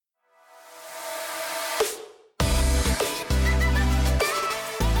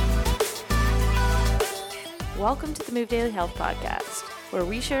Welcome to the Move Daily Health Podcast, where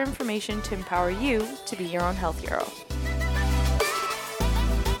we share information to empower you to be your own health hero.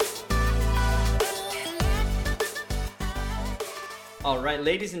 All right,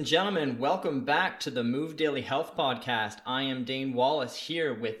 ladies and gentlemen, welcome back to the Move Daily Health Podcast. I am Dane Wallace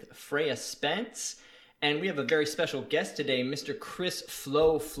here with Freya Spence, and we have a very special guest today, Mr. Chris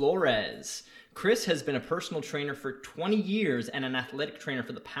Flo Flores. Chris has been a personal trainer for 20 years and an athletic trainer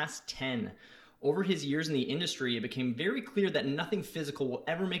for the past 10. Over his years in the industry, it became very clear that nothing physical will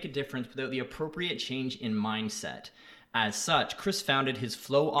ever make a difference without the appropriate change in mindset. As such, Chris founded his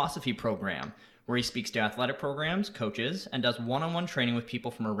Flowosophy program, where he speaks to athletic programs, coaches, and does one-on-one training with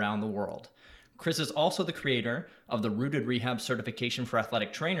people from around the world. Chris is also the creator of the Rooted Rehab certification for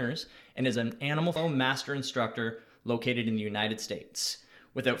athletic trainers and is an Animal Flow master instructor located in the United States.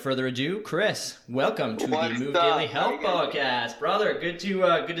 Without further ado, Chris, welcome to the Move Daily Health Podcast. Brother, good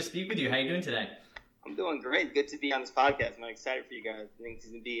to speak with you. How are you doing today? I'm doing great. Good to be on this podcast. I'm excited for you guys. I think this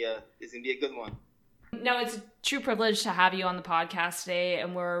is gonna be a good one. No, it's a true privilege to have you on the podcast today,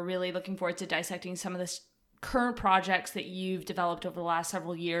 and we're really looking forward to dissecting some of the current projects that you've developed over the last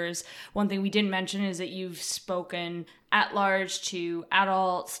several years. One thing we didn't mention is that you've spoken at large to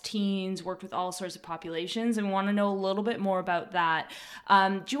adults, teens, worked with all sorts of populations, and we want to know a little bit more about that.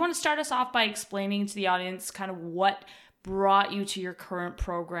 Do you want to start us off by explaining to the audience kind of what brought you to your current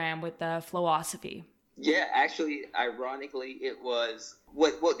program with the Flowosophy? Yeah, actually, ironically, it was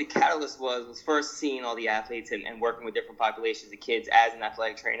what the catalyst was first seeing all the athletes and working with different populations of kids as an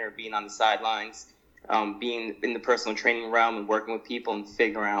athletic trainer, being on the sidelines, being in the personal training realm and working with people and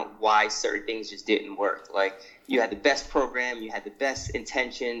figuring out why certain things just didn't work. Like, you had the best program, you had the best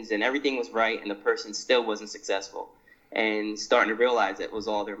intentions, and everything was right, and the person still wasn't successful. And starting to realize it was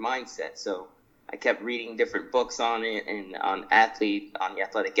all their mindset. So I kept reading different books on it and on the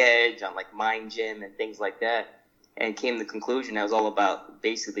Athletic Edge, on like Mind Gym and things like that, and came to the conclusion that it was all about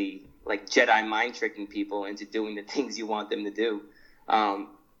basically like Jedi mind tricking people into doing the things you want them to do.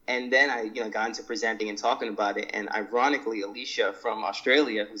 And then I got into presenting and talking about it. And ironically, Alicia from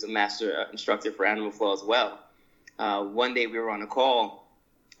Australia, who's a master instructor for Animal Flow as well, one day we were on a call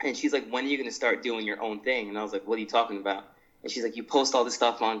and she's like, "When are you going to start doing your own thing?" And I was like, "What are you talking about?" And she's like, "You post all this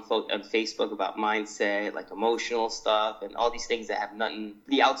stuff on Facebook about mindset, like emotional stuff, and all these things that have nothing,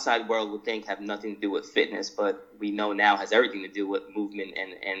 the outside world would think have nothing to do with fitness, but we know now has everything to do with movement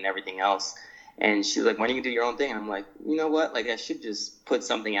and everything else." And she was like, "When are you going to do your own thing?" And I'm like, you know what? Like, I should just put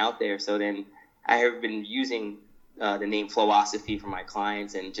something out there. So then I have been using the name Flowosophy for my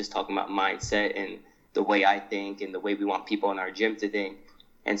clients and just talking about mindset and the way I think and the way we want people in our gym to think.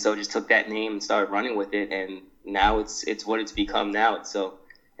 And so just took that name and started running with it. And now it's what it's become now. So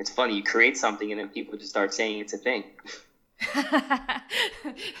it's funny. You create something and then people just start saying it's a thing.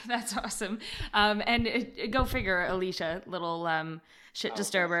 That's awesome. And go figure, Alicia, little shit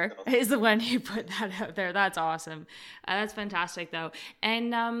disturber, is the one who put that out there. That's awesome. That's fantastic, though.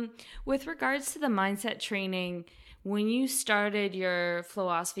 And with regards to the mindset training, when you started your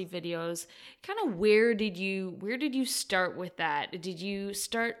Flowosophy videos, kind of where did you start with that? Did you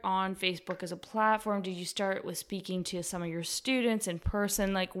start on Facebook as a platform? Did you start with speaking to some of your students in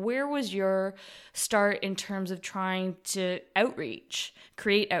person? Like, where was your start in terms of trying to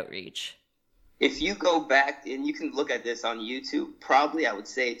create outreach? If you go back, and you can look at this on YouTube, probably I would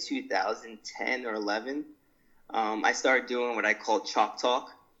say 2010 or 11, I started doing what I call chalk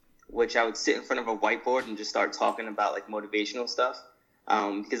talk, which I would sit in front of a whiteboard and just start talking about like motivational stuff,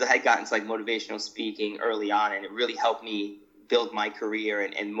 because I had gotten to like motivational speaking early on, and it really helped me build my career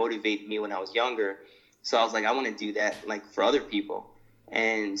and motivate me when I was younger. So I was like, I want to do that like for other people.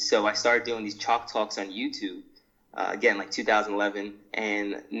 And so I started doing these chalk talks on YouTube, again, like 2011,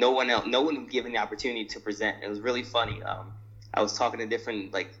 and no one would give me the opportunity to present. It was really funny. I was talking to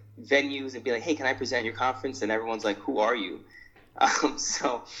different like venues and be like, "Hey, can I present at your conference?" And everyone's like, "Who are you?"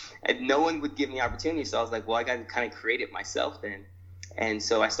 And no one would give me the opportunity. So I was like, well, I got to kind of create it myself then. And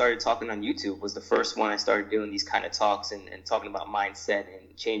so I started talking on YouTube. Was the first one I started doing these kind of talks and talking about mindset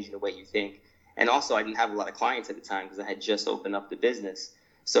and changing the way you think. And also I didn't have a lot of clients at the time because I had just opened up the business.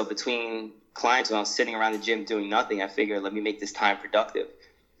 So between clients, when I was sitting around the gym doing nothing, I figured, let me make this time productive,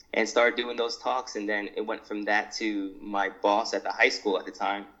 and started doing those talks. And then it went from that to my boss at the high school at the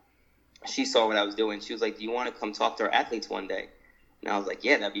time. She saw what I was doing. She was like, "Do you want to come talk to our athletes one day?" And I was like,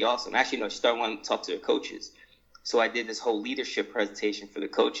 "Yeah, that'd be awesome." Actually, no, she started wanting to talk to the coaches. So I did this whole leadership presentation for the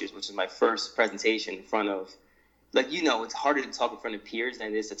coaches, which is my first presentation in front of, like, it's harder to talk in front of peers than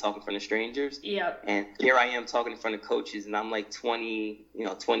it is to talk in front of strangers. Yep. And here I am talking in front of coaches, and I'm like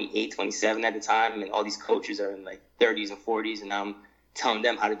 28, 27 at the time, and all these coaches are in like 30s and 40s, and I'm telling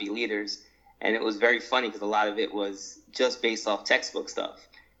them how to be leaders. And it was very funny because a lot of it was just based off textbook stuff.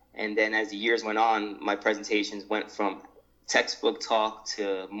 And then as the years went on, my presentations went from textbook talk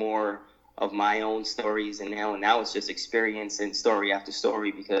to more of my own stories. And now it's just experience and story after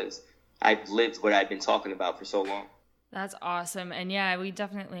story because I've lived what I've been talking about for so long. That's awesome. And yeah, we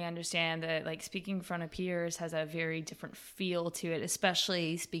definitely understand that like speaking in front of peers has a very different feel to it,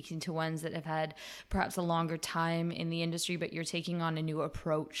 especially speaking to ones that have had perhaps a longer time in the industry, but you're taking on a new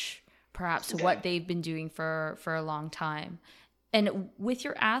approach perhaps to what they've been doing for a long time. And with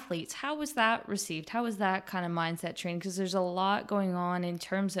your athletes, how was that received? How was that kind of mindset training? Because there's a lot going on in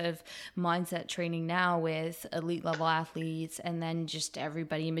terms of mindset training now with elite level athletes and then just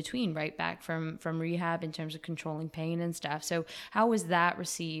everybody in between, right back from rehab in terms of controlling pain and stuff. So how was that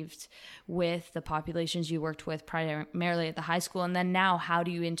received with the populations you worked with primarily at the high school? And then now, how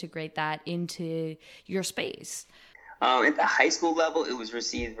do you integrate that into your space? At the high school level, it was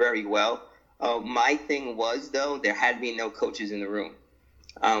received very well. My thing was, though, there had to be no coaches in the room.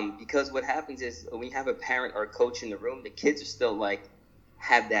 Because what happens is when you have a parent or a coach in the room, the kids are still like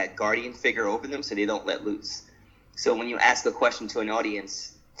have that guardian figure over them so they don't let loose. So when you ask a question to an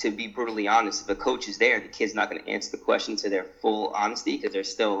audience, to be brutally honest, if a coach is there, the kid's not going to answer the question to their full honesty because they're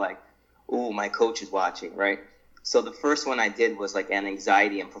still like, ooh, my coach is watching, right? So the first one I did was like an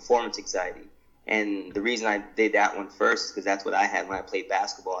anxiety and performance anxiety. And the reason I did that one first is because that's what I had when I played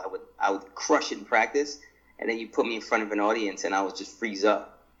basketball. I would crush it in practice, and then you put me in front of an audience, and I would just freeze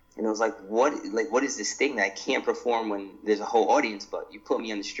up. And it was like, what is this thing that I can't perform when there's a whole audience? But you put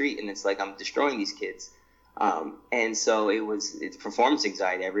me on the street, and it's like I'm destroying these kids. And so it's performance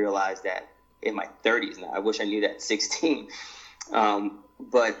anxiety. I realized that in my 30s now. I wish I knew that at 16.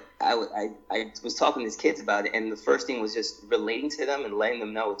 But I was talking to these kids about it, and the first thing was just relating to them and letting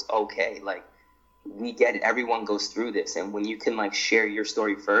them know it's okay. Like, we get it. Everyone goes through this. And when you can like share your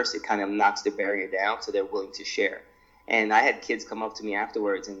story first, it kind of knocks the barrier down so they're willing to share. And I had kids come up to me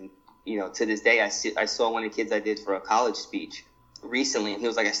afterwards. And, you know, to this day, I saw one of the kids I did for a college speech recently. And he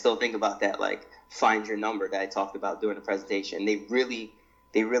was like, I still think about that, like, find your number that I talked about during the presentation. They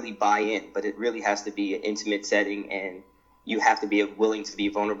really buy in, but it really has to be an intimate setting. And you have to be willing to be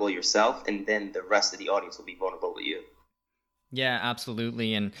vulnerable yourself. And then the rest of the audience will be vulnerable with you. Yeah,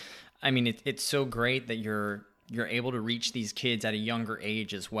 absolutely. And I mean, it's so great that you're able to reach these kids at a younger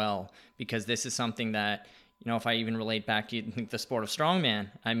age as well, because this is something that, you know, if I even relate back to the sport of strongman,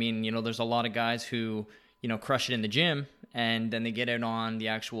 I mean, you know, there's a lot of guys who, you know, crush it in the gym and then they get out on the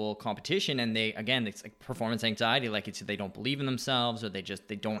actual competition and it's like performance anxiety, like it's they don't believe in themselves or they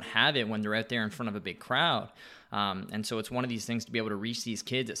don't have it when they're out there in front of a big crowd. And so it's one of these things to be able to reach these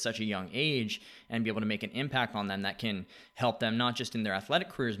kids at such a young age and be able to make an impact on them that can help them not just in their athletic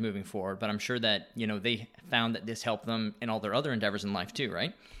careers moving forward, but I'm sure that, you know, they found that this helped them in all their other endeavors in life too,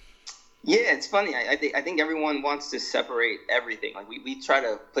 right? Yeah, it's funny. I think everyone wants to separate everything. Like we try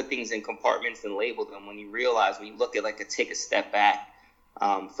to put things in compartments and label them when you look at take a step back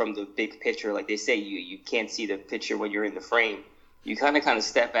from the big picture, like they say you can't see the picture when you're in the frame. You kind of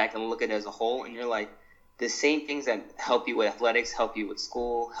step back and look at it as a whole, and you're like, the same things that help you with athletics, help you with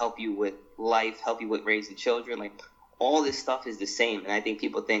school, help you with life, help you with raising children, like all this stuff is the same. And I think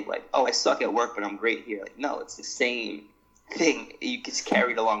people think like, oh, I suck at work, but I'm great here. Like, no, it's the same thing. You just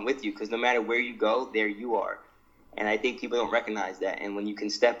carry it along with you because no matter where you go, there you are. And I think people don't recognize that. And when you can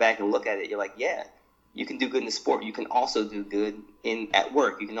step back and look at it, you're like, yeah, you can do good in the sport. You can also do good at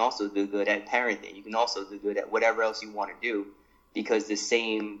work. You can also do good at parenting. You can also do good at whatever else you want to do because the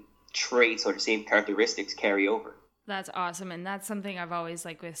same traits or the same characteristics carry over. That's awesome. And that's something I've always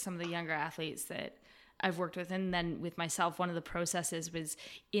like with some of the younger athletes that I've worked with. And then with myself, one of the processes was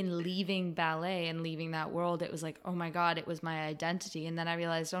in leaving ballet and leaving that world. It was like, oh my God, it was my identity. And then I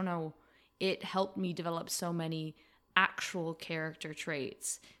realized, oh no, it helped me develop so many actual character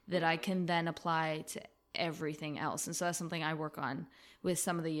traits that I can then apply to everything else. And so that's something I work on with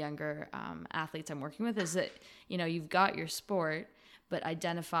some of the younger athletes I'm working with is that, you know, you've got your sport, but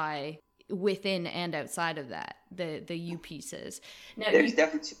identify within and outside of that, the you pieces. Now, there's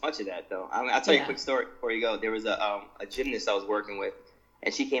definitely too much of that, though. I'll tell you a quick story before you go. There was a gymnast I was working with,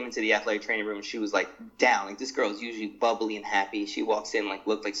 and she came into the athletic training room, and she was, like, down. Like, this girl is usually bubbly and happy. She walks in, like,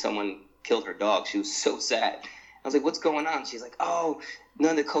 looked like someone killed her dog. She was so sad. I was like, what's going on? She's like, oh,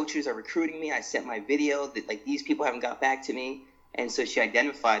 none of the coaches are recruiting me. I sent my video. Like, these people haven't got back to me. And so she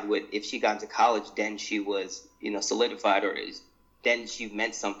identified with if she got into college, then she was, you know, solidified or then she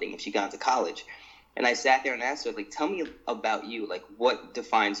meant something if she got into college. And I sat there and asked her, like, tell me about you. Like, what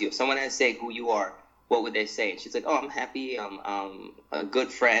defines you? If someone had to say who you are, what would they say? And she's like, oh, I'm happy. I'm a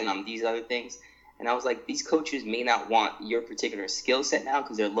good friend. I'm these other things. And I was like, these coaches may not want your particular skill set now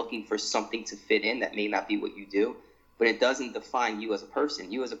because they're looking for something to fit in that may not be what you do, but it doesn't define you as a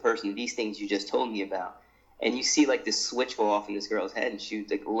person. You as a person, these things you just told me about. And you see like this switch go off in this girl's head, and she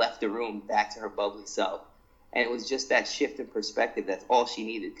like left the room back to her bubbly self. And it was just that shift in perspective. That's all she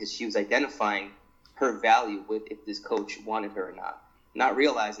needed, because she was identifying her value with if this coach wanted her or not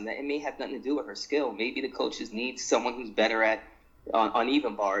realizing that it may have nothing to do with her skill. Maybe the coaches need someone who's better at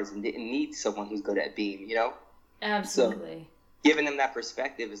uneven bars and didn't need someone who's good at beam, you know? Absolutely. So giving them that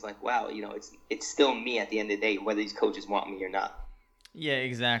perspective is like, wow, you know, it's still me at the end of the day, whether these coaches want me or not. Yeah,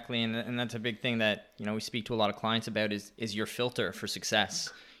 exactly. And that's a big thing that, you know, we speak to a lot of clients about is your filter for success.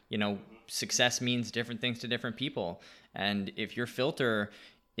 You know, success means different things to different people. And if your filter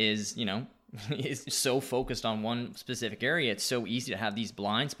is, you know, is so focused on one specific area, it's so easy to have these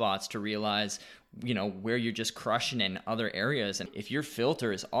blind spots to realize, you know, where you're just crushing in other areas. And if your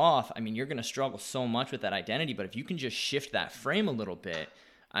filter is off, I mean, you're going to struggle so much with that identity. But if you can just shift that frame a little bit,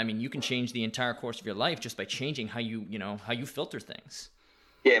 I mean, you can change the entire course of your life just by changing how you filter things.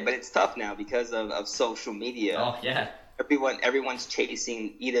 Yeah, but it's tough now because of social media. Oh, yeah. Everyone's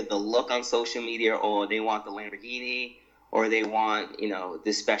chasing either the look on social media, or they want the Lamborghini, or they want, you know,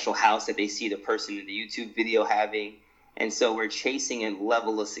 this special house that they see the person in the YouTube video having. And so we're chasing a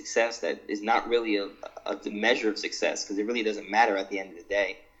level of success that is not really a measure of success, because it really doesn't matter at the end of the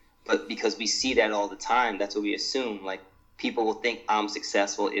day. But because we see that all the time, that's what we assume. Like, people will think I'm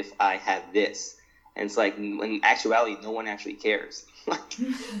successful if I have this. And it's like, in actuality, no one actually cares. Like,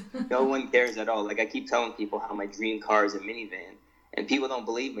 no one cares at all. Like, I keep telling people how my dream car is a minivan, and people don't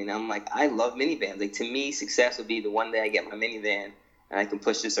believe me. And I'm like, I love minivans. Like, to me, success would be the one day I get my minivan and I can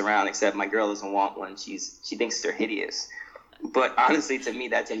push this around, except my girl doesn't want one. She thinks they're hideous. But honestly, to me,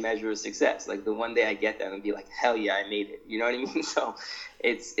 that's a measure of success. Like, the one day I get them and be like, hell yeah, I made it. You know what I mean? So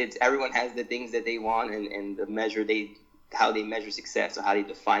it's everyone has the things that they want, and the measure how they measure success, or how they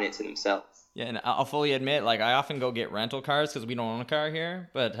define it to themselves. Yeah, and I'll fully admit, like, I often go get rental cars because we don't own a car here,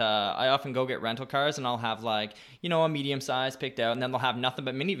 but I often go get rental cars, and I'll have, like, you know, a medium size picked out, and then they'll have nothing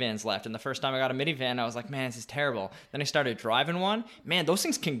but minivans left. And the first time I got a minivan, I was like, man, this is terrible. Then I started driving one. Man, those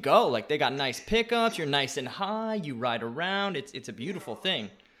things can go. Like, they got nice pickups, you're nice and high, you ride around. It's a beautiful thing.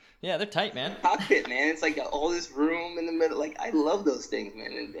 Yeah, they're tight, man. Cockpit, man. It's like all this room in the middle. Like, I love those things,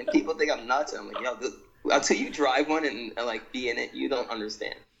 man. And people think I'm nuts. I'm like, yo, until you drive one and like be in it, you don't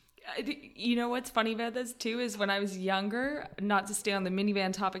understand. You know what's funny about this too is when I was younger, not to stay on the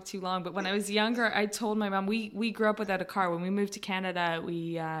minivan topic too long, but when I was younger, I told my mom, we grew up without a car. When we moved to Canada,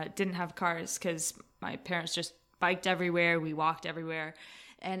 we didn't have cars because my parents just biked everywhere. We walked everywhere.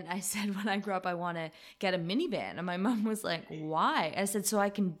 And I said, when I grow up, I want to get a minivan. And my mom was like, why? I said, so I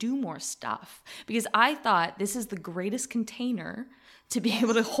can do more stuff. Because I thought this is the greatest container to be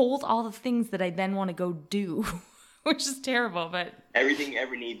able to hold all the things that I then want to go do. Which is terrible, but everything you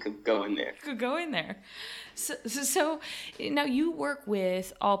ever need could go in there. So now you work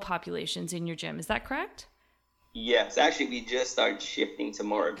with all populations in your gym. Is that correct? Yes. Actually, we just started shifting to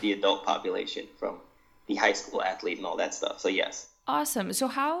more of the adult population from the high school athlete and all that stuff. So yes. Awesome. So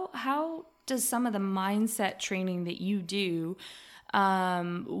how does some of the mindset training that you do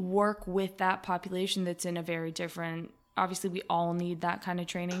work with that population that's in a very different, obviously we all need that kind of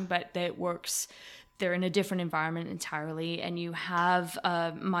training, but that works, they're in a different environment entirely, and you have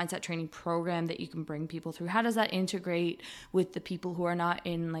a mindset training program that you can bring people through. How does that integrate with the people who are not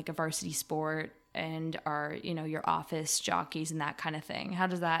in like a varsity sport and are, you know, your office jockeys and that kind of thing? How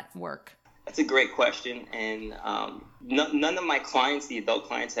does that work? That's a great question. And none of my clients, the adult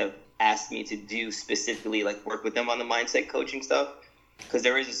clients, have asked me to do specifically like work with them on the mindset coaching stuff, because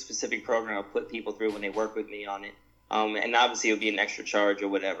there is a specific program I'll put people through when they work with me on it. And obviously it'll be an extra charge or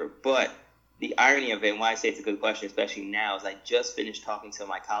whatever. But the irony of it, and why I say it's a good question, especially now, is I just finished talking to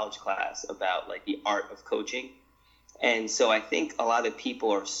my college class about like the art of coaching. And so I think a lot of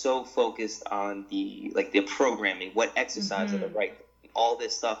people are so focused on the programming, what exercise are the right, all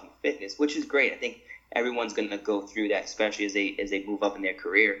this stuff in fitness, which is great. I think everyone's going to go through that, especially as they move up in their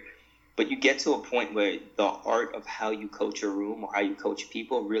career. But you get to a point where the art of how you coach a room or how you coach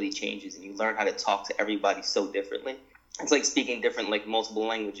people really changes, and you learn how to talk to everybody so differently. It's like speaking different, like multiple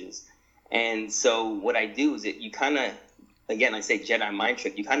languages. And so what I do is that you kind of, again, I say Jedi mind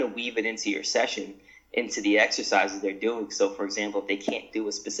trick, you kind of weave it into your session, into the exercises they're doing. So for example, if they can't do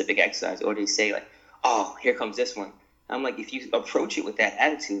a specific exercise, or they say like, oh, here comes this one. I'm like, if you approach it with that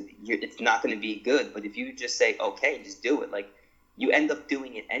attitude, it's not going to be good. But if you just say, okay, just do it, like you end up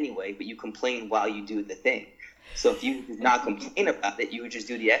doing it anyway, but you complain while you do the thing. So if you did not complain about it, you would just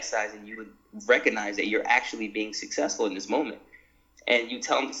do the exercise and you would recognize that you're actually being successful in this moment. And you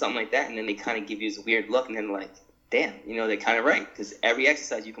tell them something like that, and then they kind of give you this weird look, and then like, damn, they're kind of right, because every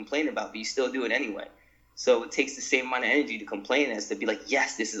exercise you complain about, but you still do it anyway. So it takes the same amount of energy to complain as to be like,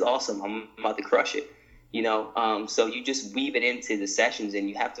 yes, this is awesome, I'm about to crush it, So you just weave it into the sessions, and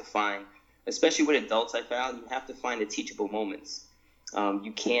you have to find, especially with adults, I found, you have to find the teachable moments.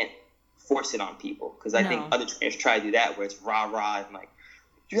 You can't force it on people, because I think other trainers try to do that, where it's rah-rah, and like,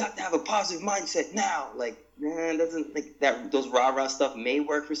 you have to have a positive mindset now. Like, man, doesn't like that. Those rah-rah stuff may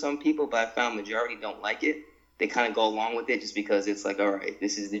work for some people, but I found majority don't like it. They kind of go along with it just because it's like, all right,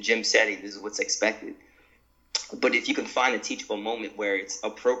 this is the gym setting, this is what's expected. But if you can find a teachable moment where it's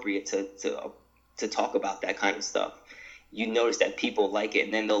appropriate to talk about that kind of stuff, you notice that people like it,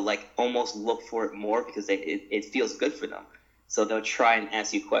 and then they'll like almost look for it more because it feels good for them. So they'll try and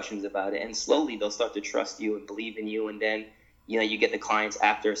ask you questions about it, and slowly they'll start to trust you and believe in you, and then you get the clients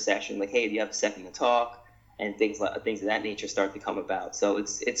after a session like, hey, do you have a second to talk? And things of that nature start to come about. So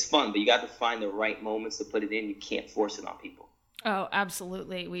it's fun, but you got to find the right moments to put it in. You can't force it on people. Oh,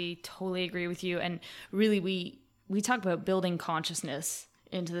 absolutely. We totally agree with you. And really, we talk about building consciousness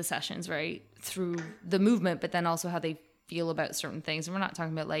into the sessions, right? Through the movement, but then also how they feel about certain things. And we're not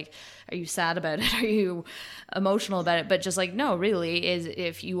talking about like, are you sad about it? Are you emotional about it? But just like, no, really, is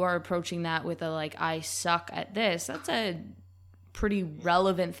if you are approaching that with a like, I suck at this, that's a pretty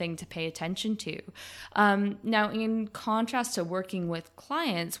relevant thing to pay attention to. Now, in contrast to working with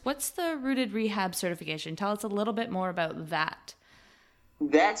clients, what's the Rooted Rehab certification? Tell us a little bit more about that.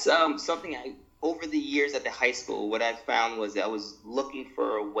 That's something over the years at the high school, what I found was that I was looking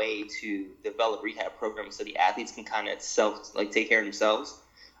for a way to develop rehab programs so the athletes can kind of take care of themselves.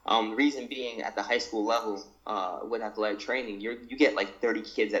 The reason being, at the high school level, with athletic training, you get like 30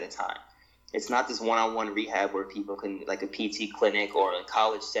 kids at a time. It's not this one-on-one rehab where people can, like a PT clinic or a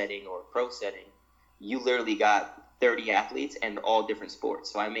college setting or a pro setting. You literally got 30 athletes and all different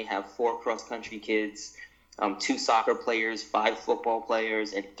sports. So I may have 4 cross-country kids, 2 soccer players, 5 football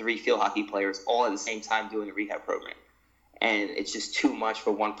players, and 3 field hockey players all at the same time doing a rehab program. And it's just too much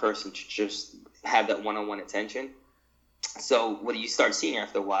for one person to just have that one-on-one attention. So what you start seeing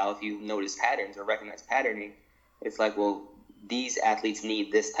after a while, if you notice patterns or recognize patterning, it's like, well, these athletes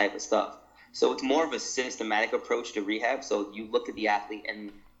need this type of stuff. So it's more of a systematic approach to rehab. So you look at the athlete,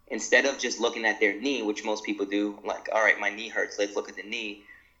 and instead of just looking at their knee, which most people do, like, all right, my knee hurts, let's look at the knee.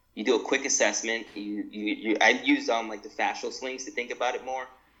 You do a quick assessment. I use like the fascial slings to think about it more.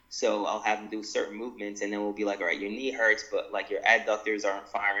 So I'll have them do certain movements, and then we'll be like, all right, your knee hurts, but like your adductors aren't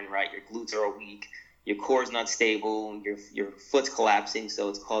firing right, your glutes are weak, your core's not stable, your foot's collapsing, so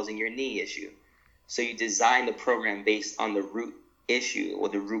it's causing your knee issue. So you design the program based on the root issue or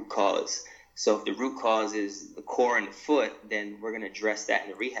the root cause. So if the root cause is the core and the foot, then we're going to address that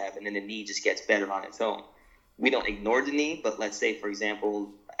in the rehab, and then the knee just gets better on its own. We don't ignore the knee, but let's say, for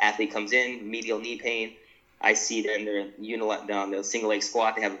example, athlete comes in, medial knee pain. I see them, they're single leg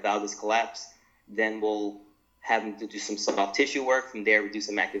squat, they have a valgus collapse. Then we'll have them to do some soft tissue work. From there, we do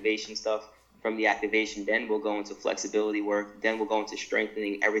some activation stuff. From the activation, then we'll go into flexibility work. Then we'll go into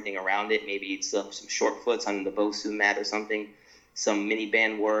strengthening everything around it. Maybe it's some short foots on the Bosu mat or something. Some mini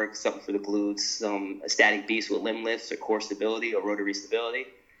band work, something for the glutes, some static beast with limb lifts or core stability or rotary stability,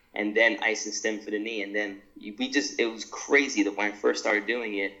 and then ice and stem for the knee. And then it was crazy that when I first started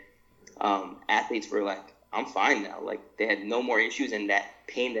doing it, athletes were like, I'm fine now. Like, they had no more issues, and that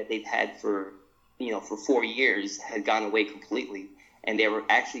pain that they'd had for 4 years had gone away completely. And they were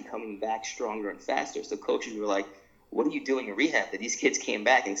actually coming back stronger and faster. So coaches were like, what are you doing in rehab that these kids came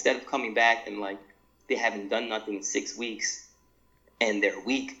back? Instead of coming back and like they haven't done nothing in 6 weeks, and they're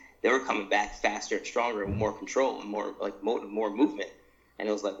weak, they were coming back faster and stronger and more control and more like more movement. And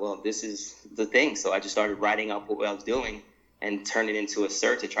it was like, well, this is the thing. So I just started writing up what I was doing and turned it into a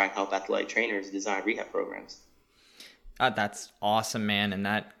cert to try and help athletic trainers design rehab programs. That's awesome, man. And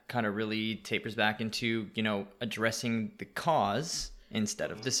that kind of really tapers back into, addressing the cause instead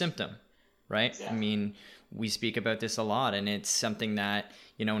of the symptom, right? Exactly. I mean, we speak about this a lot, and it's something that,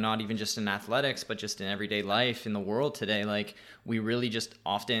 not even just in athletics, but just in everyday life in the world today, like we really just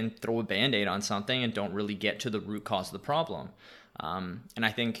often throw a Band-Aid on something and don't really get to the root cause of the problem. And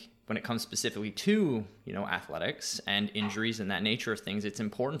I think when it comes specifically to, athletics and injuries and that nature of things, it's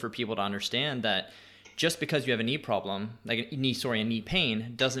important for people to understand that just because you have a knee problem, like a knee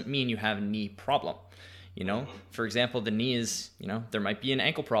pain, doesn't mean you have a knee problem. For example, the knee is, there might be an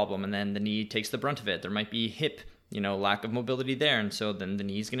ankle problem, and then the knee takes the brunt of it. There might be hip, lack of mobility there. And so then the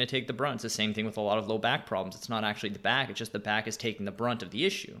knee is going to take the brunt. It's the same thing with a lot of low back problems. It's not actually the back. It's just the back is taking the brunt of the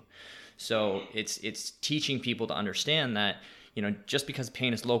issue. So it's teaching people to understand that, just because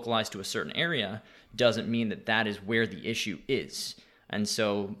pain is localized to a certain area doesn't mean that that is where the issue is. And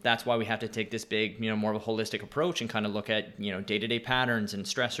so that's why we have to take this big, more of a holistic approach and kind of look at, day-to-day patterns and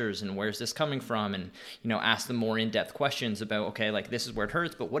stressors and where's this coming from, and, ask them more in-depth questions about, okay, like this is where it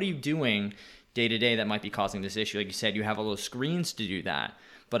hurts, but what are you doing day to day that might be causing this issue? Like you said, you have all those screens to do that,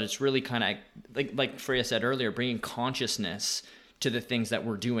 but it's really kind of like Freya said earlier, bringing consciousness to the things that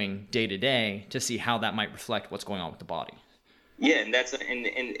we're doing day to day to see how that might reflect what's going on with the body. Yeah, and and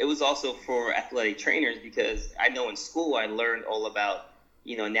it was also for athletic trainers, because I know in school I learned all about,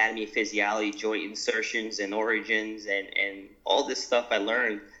 anatomy, physiology, joint insertions and origins and all this stuff I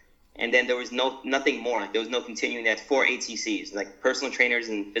learned. And then there was nothing more. There was no continuing that for ATCs. Like personal trainers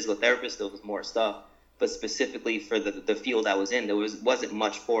and physical therapists, there was more stuff. But specifically for the field I was in, there wasn't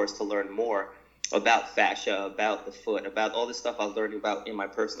much for us to learn more about fascia, about the foot, about all this stuff I was learning about in my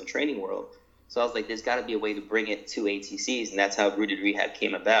personal training world. So I was like, there's got to be a way to bring it to ATCs, and that's how Rooted Rehab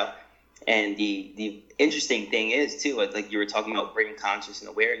came about. And the interesting thing is, too, like you were talking about bringing conscious and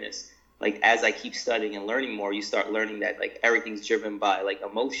awareness, like as I keep studying and learning more, you start learning that like everything's driven by like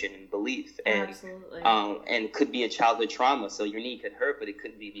emotion and belief. And, absolutely. And it could be a childhood trauma. So your knee could hurt, but it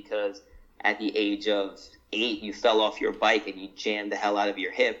could be because at the age of 8, you fell off your bike and you jammed the hell out of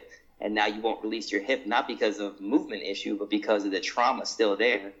your hip. And now you won't release your hip, not because of movement issue, but because of the trauma still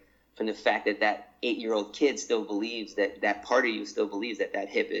there, from the fact that that 8-year-old kid still believes that part of you still believes that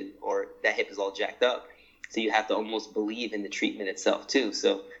hip is all jacked up. So you have to almost believe in the treatment itself too.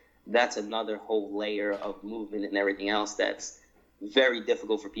 So that's another whole layer of movement and everything else that's very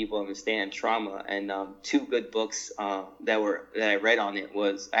difficult for people to understand trauma. And 2 good books that I read on it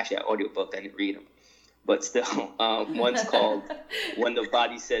was actually an audiobook. I didn't read them, but still, one's called When the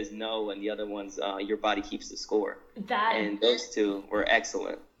Body Says No, and the other one's Your Body Keeps the Score. And those 2 were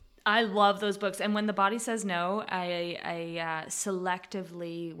excellent. I love those books. And When the Body Says No, I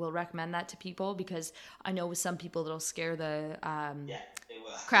selectively will recommend that to people, because I know with some people it'll scare the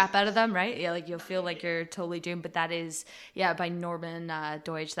crap out of them, right? Yeah, like you'll feel like you're totally doomed. But that is, by Norman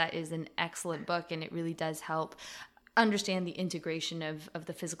Deutsch. That is an excellent book, and it really does help understand the integration of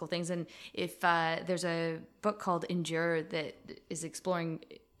the physical things. And if there's a book called Endure that is exploring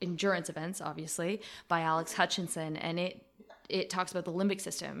endurance events, obviously, by Alex Hutchinson, and it talks about the limbic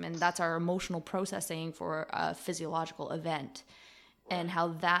system, and that's our emotional processing for a physiological event, and how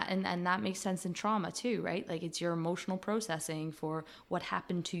that and that makes sense in trauma too, right? Like it's your emotional processing for what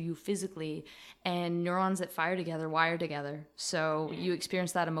happened to you physically, and neurons that fire together wire together. So you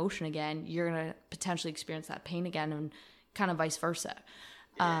experience that emotion again, you're gonna potentially experience that pain again, and kind of vice versa.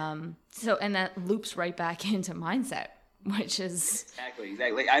 So and that loops right back into mindset, which is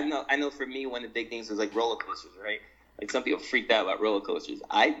exactly. I know for me, one of the big things was like roller coasters, right? Like some people freaked out about roller coasters.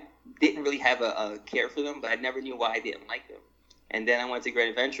 I didn't really have a care for them, but I never knew why I didn't like them. And then I went to Great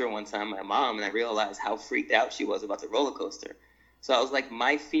Adventure one time with my mom, and I realized how freaked out she was about the roller coaster. So I was like,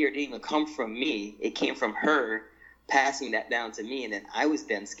 my fear didn't even come from me. It came from her passing that down to me, and then I was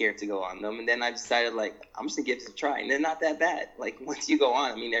then scared to go on them. And then I decided, like, I'm just going to give it a try. And they're not that bad. Like, once you go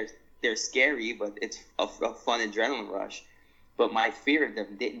on, I mean, they're scary, but it's a fun adrenaline rush. But my fear of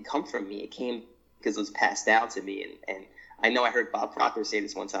them didn't come from me. It came because it was passed down to me. And I know I heard Bob Proctor say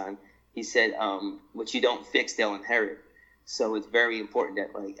this one time. He said, what you don't fix, they'll inherit. So it's very important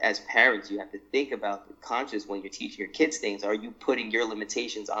that, like, as parents, you have to think about the conscious when you're teaching your kids things. Are you putting your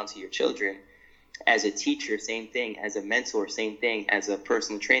limitations onto your children? As a teacher, same thing. As a mentor, same thing. As a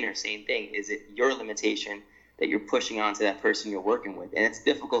personal trainer, same thing. Is it your limitation that you're pushing onto that person you're working with? And it's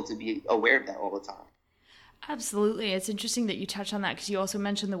difficult to be aware of that all the time. Absolutely. It's interesting that you touched on that, because you also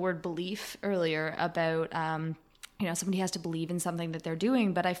mentioned the word belief earlier about, somebody has to believe in something that they're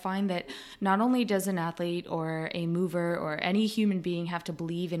doing. But I find that not only does an athlete or a mover or any human being have to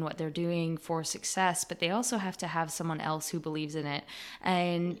believe in what they're doing for success, but they also have to have someone else who believes in it.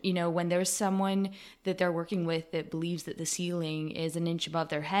 And, when there's someone that they're working with that believes that the ceiling is an inch above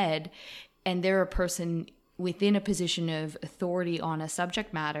their head, and they're a person within a position of authority on a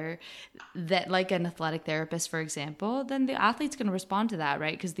subject matter, that, like an athletic therapist, for example, then the athlete's going to respond to that,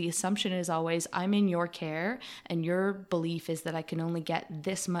 right? Because the assumption is always, I'm in your care, and your belief is that I can only get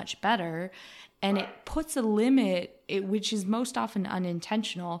this much better. And it puts a limit, which is most often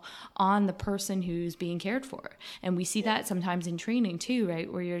unintentional, on the person who's being cared for. And we see that sometimes in training too,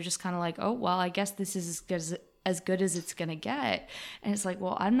 right? Where you're just kind of like, oh, well, I guess this is as good as it's going to get. And it's like,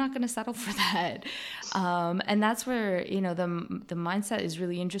 well, I'm not going to settle for that. And that's where, the mindset is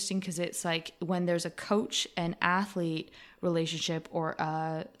really interesting, because it's like when there's a coach and athlete relationship, or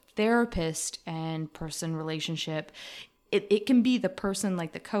a therapist and person relationship, it can be the person,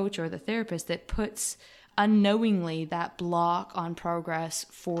 like the coach or the therapist, that puts unknowingly that block on progress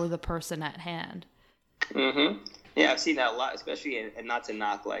for the person at hand. Mm-hmm. Yeah, I've seen that a lot, especially, and not to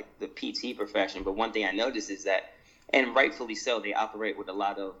knock like the PT profession, but one thing I noticed is that, and rightfully so, they operate with a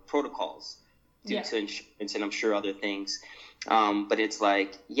lot of protocols due to insurance and I'm sure other things. But it's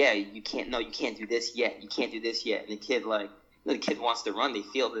like, yeah, you can't do this yet. You can't do this yet. And the kid, like, the kid wants to run. They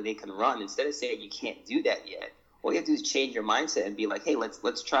feel that they can run. Instead of saying you can't do that yet, all you have to do is change your mindset and be like, hey,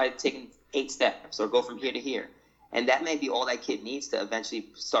 let's try taking 8 steps or go from here to here. And that may be all that kid needs to eventually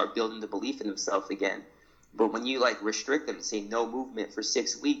start building the belief in himself again. But when you like restrict them and say no movement for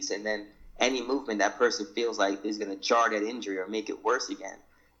 6 weeks, and then any movement that person feels like is going to jar that injury or make it worse again.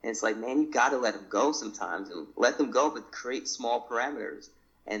 And it's like, man, you got to let them go sometimes, and let them go, but create small parameters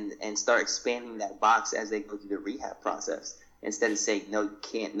and start expanding that box as they go through the rehab process. Instead of saying, no, you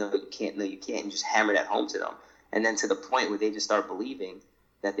can't, no, you can't, no, you can't, and just hammer that home to them. And then to the point where they just start believing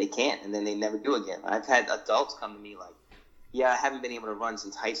that they can't, and then they never do again. I've had adults come to me like, yeah, I haven't been able to run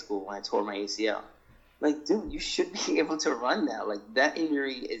since high school when I tore my ACL. Like, dude, you should be able to run now. Like, that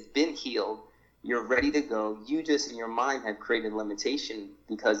injury has been healed. You're ready to go. You just, in your mind, have created limitation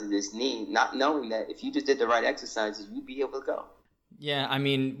because of this knee, not knowing that if you just did the right exercises, you'd be able to go. Yeah, I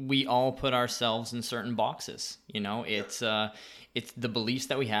mean, we all put ourselves in certain boxes. It's the beliefs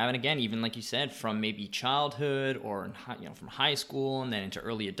that we have, and again, even like you said, from maybe childhood or from high school and then into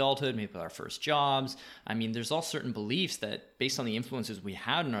early adulthood, maybe our first jobs. I mean, there's all certain beliefs that, based on the influences we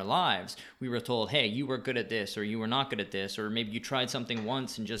had in our lives, we were told, hey, you were good at this, or you were not good at this, or maybe you tried something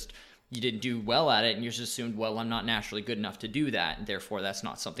once and just you didn't do well at it, and you just assumed, well, I'm not naturally good enough to do that, and therefore that's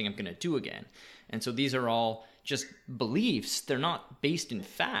not something I'm going to do again. And so these are all just beliefs. They're not based in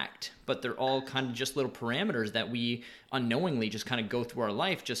fact, but they're all kind of just little parameters that we unknowingly just kind of go through our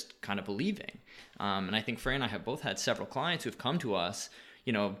life just kind of believing. And I think Freya and I have both had several clients who've come to us,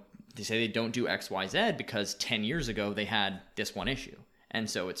 they say they don't do X, Y, Z because 10 years ago they had this one issue. And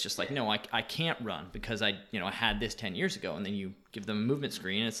so it's just like, no, I can't run because I had this 10 years ago. And then you give them a movement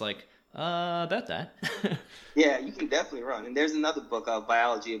screen and it's like, about that. Yeah, you can definitely run. And there's another book,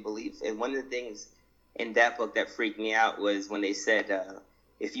 Biology of Belief. And one of the things in that book that freaked me out was when they said,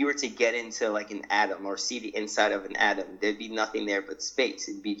 if you were to get into like an atom or see the inside of an atom, there'd be nothing there but space.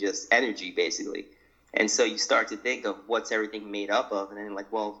 It'd be just energy, basically. And so you start to think of what's everything made up of. And then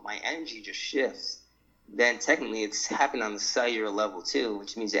like, well, my energy just shifts. Then technically it's happened on the cellular level too,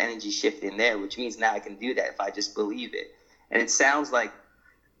 which means the energy shifted in there, which means now I can do that if I just believe it. And it sounds like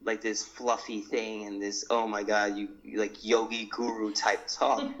this fluffy thing and this, oh my God, you like yogi guru type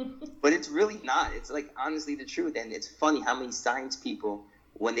talk. But it's really not. It's like honestly the truth. And it's funny how many science people,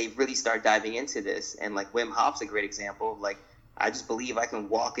 when they really start diving into this, and like Wim Hof's a great example, like I just believe I can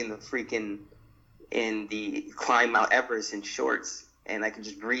walk in the climb Mount Everest in shorts and I can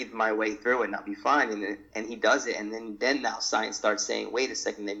just breathe my way through it and I'll be fine. And he does it. And then now science starts saying, wait a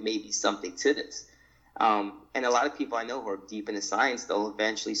second, there may be something to this. And a lot of people I know who are deep into science, they'll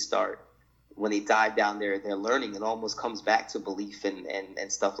eventually start, when they dive down there, they're learning, it almost comes back to belief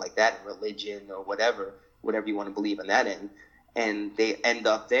and stuff like that, religion or whatever you want to believe on that end. And they end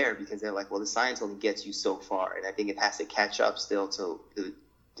up there because they're like, well, the science only gets you so far. And I think it has to catch up still to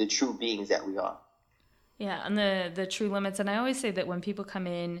the true beings that we are. Yeah, and the true limits. And I always say that when people come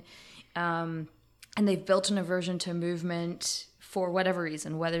in and they've built an aversion to movement for whatever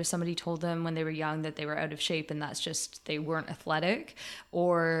reason, whether somebody told them when they were young that they were out of shape and that's just they weren't athletic,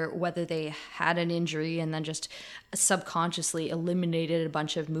 or whether they had an injury and then just subconsciously eliminated a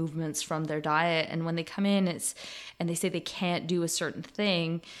bunch of movements from their diet. And when they come in, and they say they can't do a certain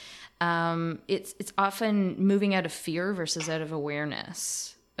thing, it's often moving out of fear versus out of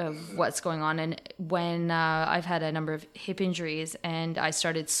awareness of what's going on. And when I've had a number of hip injuries and I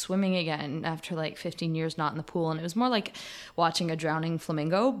started swimming again after like 15 years not in the pool, and it was more like watching a drowning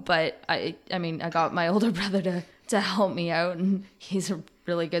flamingo, but I got my older brother to help me out, and he's a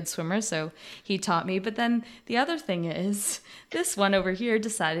really good swimmer, so he taught me. But then the other thing is, this one over here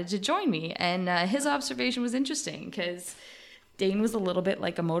decided to join me, and his observation was interesting because Dane was a little bit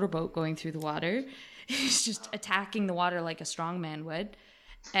like a motorboat going through the water. He's just attacking the water like a strong man would.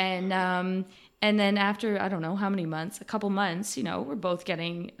 And then after, I don't know how many months, a couple months, we're both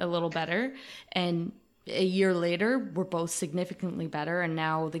getting a little better. And a year later, we're both significantly better. And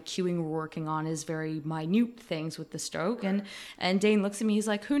now the cueing we're working on is very minute things with the stroke. And Dane looks at me, he's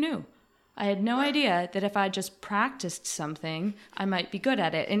like, who knew? I had no idea that if I just practiced something, I might be good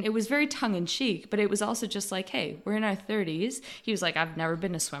at it. And it was very tongue-in-cheek, but it was also just like, hey, we're in our 30s. He was like, I've never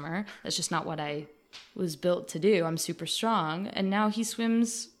been a swimmer. That's just not what I was built to do. I'm super strong. And now he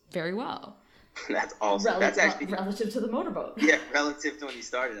swims very well. That's awesome. That's actually relative to the motorboat. Yeah, relative to when he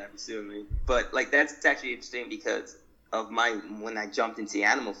started, I'm assuming. But like that's actually interesting because of when I jumped into the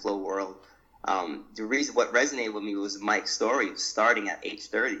animal flow world, The reason what resonated with me was Mike's story of starting at age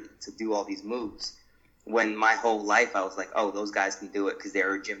 30 to do all these moves. When my whole life I was like, oh, those guys can do it because they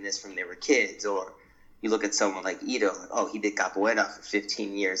were gymnasts from they were kids. Or you look at someone like Ito, like, oh, he did capoeira for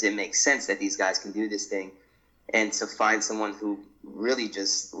 15 years. It makes sense that these guys can do this thing. And to find someone who really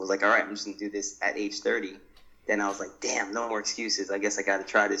just was like, all right, I'm just going to do this at age 30. Then I was like, damn, no more excuses. I guess I got to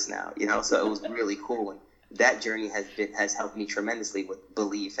try this now, you know? So it was really cool. And that journey has helped me tremendously with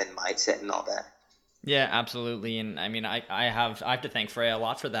belief and mindset and all that. Yeah, absolutely. And I mean, I have to thank Freya a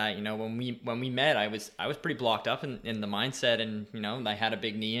lot for that. You know, when we met, I was pretty blocked up in the mindset, and, you know, I had a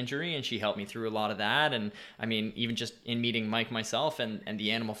big knee injury and she helped me through a lot of that. And I mean, even just in meeting Mike myself and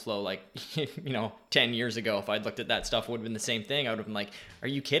the Animal Flow, like, you know, 10 years ago, if I'd looked at that stuff, it would have been the same thing. I would have been like, are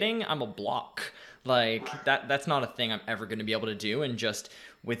you kidding? I'm a block. Like that's not a thing I'm ever going to be able to do. And just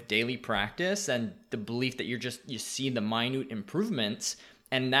with daily practice and the belief that you see the minute improvements,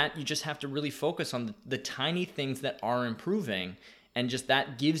 and that you just have to really focus on the tiny things that are improving. And just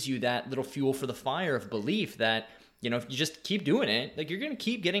that gives you that little fuel for the fire of belief that, you know, if you just keep doing it, like, you're going to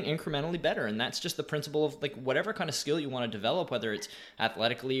keep getting incrementally better. And that's just the principle of, like, whatever kind of skill you want to develop, whether it's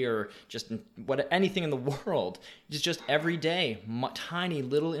athletically or just anything in the world. It's just every day, tiny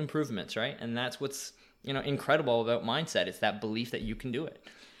little improvements, right? And that's what's, you know, incredible about mindset. It's that belief that you can do it.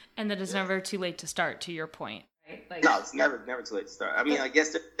 And that it's never too late to start, to your point. Like, no, it's never too late to start. I mean, I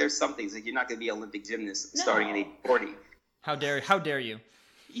guess there's some things, like, you're not going to be an Olympic gymnast starting at age 40. How dare you?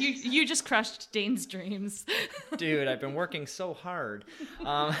 You just crushed Dane's dreams. Dude, I've been working so hard. For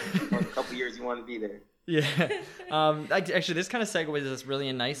a couple years, you want to be there. Yeah. Actually, this kind of segues us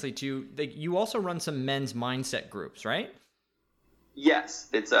really nicely to, like, you also run some men's mindset groups, right? Yes,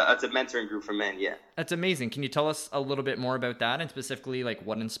 it's a mentoring group for men. Yeah. That's amazing. Can you tell us a little bit more about that, and specifically, like,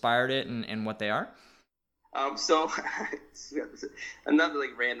 what inspired it and what they are? So another,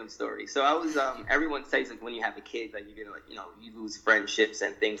 like, random story. So I was, everyone says, like, when you have a kid, like, you're gonna, like, you know, you lose friendships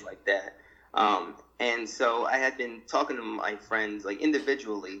and things like that. And so I had been talking to my friends, like,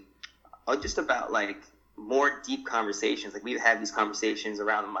 individually, just about, like, more deep conversations. Like, we'd have these conversations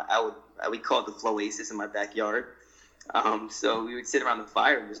around we call it the flow oasis in my backyard. So we would sit around the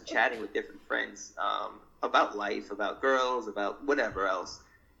fire and just chatting with different friends, about life, about girls, about whatever else.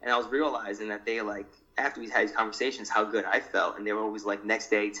 And I was realizing that they, like, after we had these conversations, how good I felt. And they were always like, next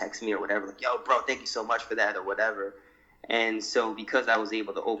day, text me or whatever, like, yo, bro, thank you so much for that or whatever. And so because I was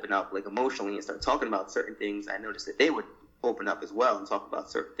able to open up, like, emotionally and start talking about certain things, I noticed that they would open up as well and talk about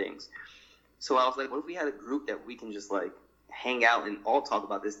certain things. So I was like, what if we had a group that we can just, like, hang out and all talk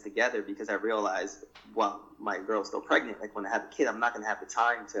about this together? Because I realized, well, my girl's still pregnant. Like, when I have a kid, I'm not going to have the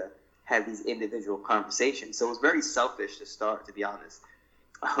time to have these individual conversations. So it was very selfish to start, to be honest.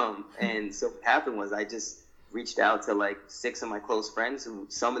 And so what happened was I just reached out to, like, 6 of my close friends, who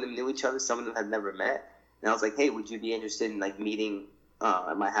some of them knew each other, some of them had never met. And I was like, hey, would you be interested in, like, meeting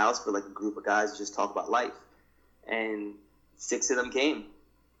at my house for, like, a group of guys to just talk about life? And 6 of them came.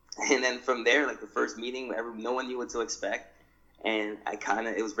 And then from there, like, the first meeting, no one knew what to expect. And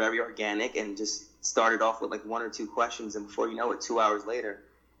it was very organic, and just started off with, like, 1 or 2 questions. And before you know it, 2 hours later,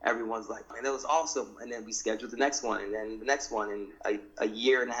 everyone's like, man, that was awesome. And then we scheduled the next one, and then the next one. And a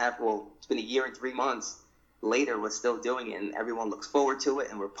year and a half, well, it's been a year and 3 months later, we're still doing it. And everyone looks forward to it,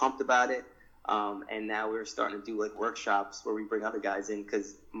 and we're pumped about it. And now we're starting to do, like, workshops where we bring other guys in.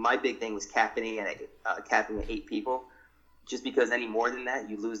 Because my big thing was capping at 8 people. Just because any more than that,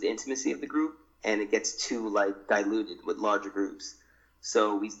 you lose the intimacy of the group, and it gets too, like, diluted with larger groups.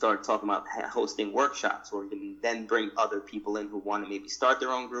 So we started talking about hosting workshops where we can then bring other people in who want to maybe start their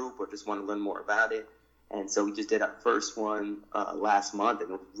own group or just want to learn more about it. And so we just did our first one last month,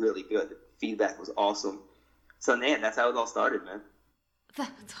 and it was really good. The feedback was awesome. So, man, that's how it all started, man.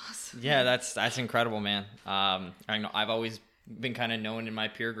 That's awesome. Yeah, that's incredible, man. I know I've always been kind of known in my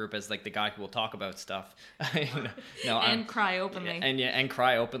peer group as, like, the guy who will talk about stuff. Cry openly. And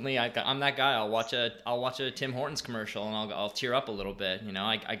cry openly. I'm that guy. I'll watch a Tim Hortons commercial and I'll tear up a little bit. You know,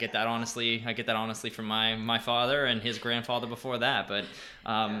 I get that honestly from my father and his grandfather before that. But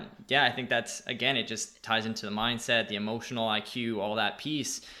yeah, I think that's, again, it just ties into the mindset, the emotional IQ, all that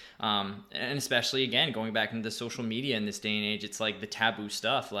piece. And especially, again, going back into social media in this day and age, it's like the taboo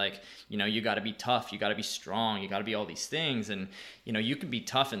stuff. Like, you know, you got to be tough, you got to be strong, you got to be all these things. And, you know, you can be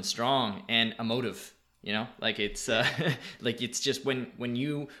tough and strong and emotive, you know, like it's like, it's just when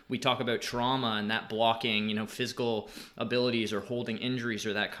we talk about trauma and that blocking, you know, physical abilities or holding injuries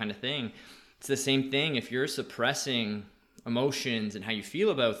or that kind of thing. It's the same thing. If you're suppressing emotions and how you feel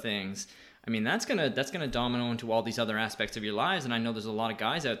about things, I mean, that's gonna domino into all these other aspects of your lives. And I know there's a lot of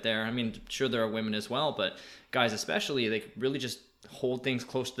guys out there. I mean, sure, there are women as well, but guys especially, they really just hold things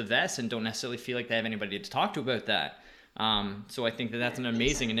close to the vest and don't necessarily feel like they have anybody to talk to about that. So I think that that's an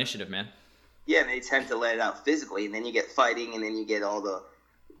amazing initiative, man. Yeah, and they tend to let it out physically, and then you get fighting, and then you get all the,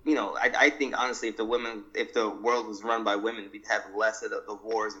 I think honestly, if the world was run by women, we'd have less of the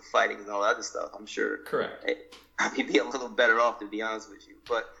wars and fighting and all that other stuff. I'm sure. Correct. We'd be a little better off, to be honest with you.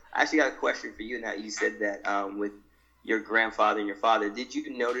 But I actually got a question for you now. You said that with your grandfather and your father, did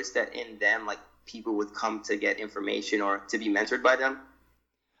you notice that in them, like, people would come to get information or to be mentored by them?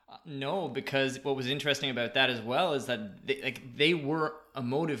 No, because what was interesting about that as well is that they were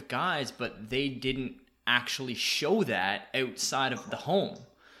emotive guys, but they didn't actually show that outside of the home.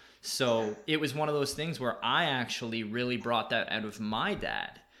 So it was one of those things where I actually really brought that out of my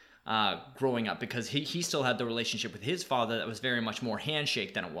dad growing up, because he still had the relationship with his father that was very much more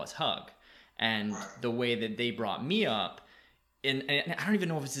handshake than it was hug. And the way that they brought me up, and I don't even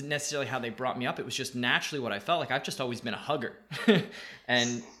know if it's necessarily how they brought me up. It was just naturally what I felt like. I've just always been a hugger.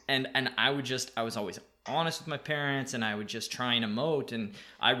 and I was always honest with my parents, and I would just try and emote, and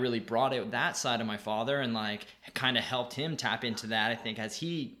I really brought out that side of my father and like kind of helped him tap into that, I think, as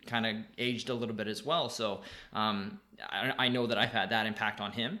he kind of aged a little bit as well. So I know that I've had that impact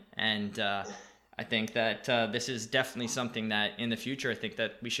on him, and I think that this is definitely something that in the future I think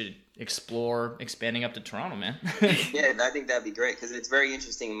that we should explore expanding up to Toronto, man. Yeah, I think that'd be great, because it's very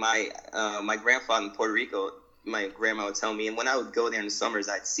interesting. My grandfather in Puerto Rico, my grandma would tell me, and when I would go there in the summers,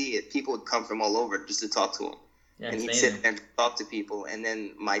 I'd see it. People would come from all over just to talk to him. Yeah, and he'd sit there and talk to people. And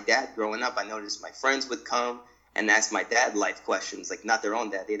then my dad, growing up, I noticed my friends would come and ask my dad life questions, like not their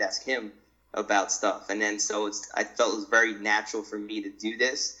own dad. They'd ask him about stuff. And then so I felt it was very natural for me to do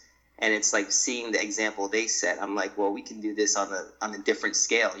this. And it's like seeing the example they set. I'm like, well, we can do this on a different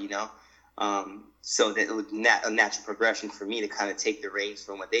scale, so that it was a natural progression for me to kind of take the reins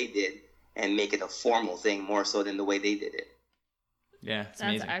from what they did and make it a formal thing more so than the way they did it. Yeah, it's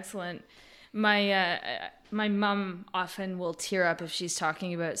amazing. That's excellent. My mom often will tear up if she's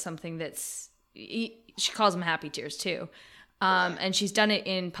talking about something she calls them happy tears too. And she's done it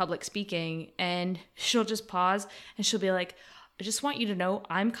in public speaking, and she'll just pause and she'll be like, I just want you to know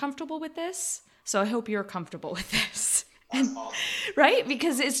I'm comfortable with this, so I hope you're comfortable with this. And, right?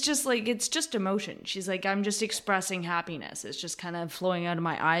 Because it's just emotion. She's like, I'm just expressing happiness. It's just kind of flowing out of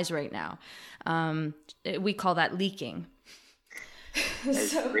my eyes right now. We call that leaking.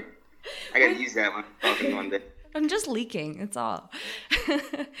 So, I gotta use that one talking one day. I'm just leaking. It's all.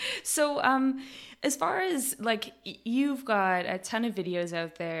 So, as far as like, you've got a ton of videos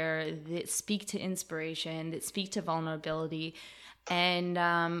out there that speak to inspiration, that speak to vulnerability. And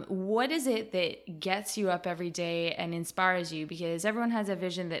what is it that gets you up every day and inspires you? Because everyone has a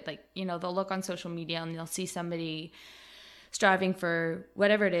vision that, like, they'll look on social media and they'll see somebody striving for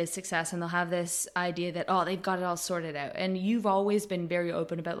whatever it is, success, and they'll have this idea that, oh, they've got it all sorted out. And you've always been very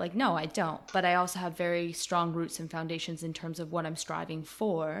open about, like, no, I don't. But I also have very strong roots and foundations in terms of what I'm striving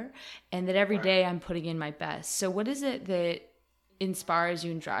for, and that every day I'm putting in my best. So what is it that inspires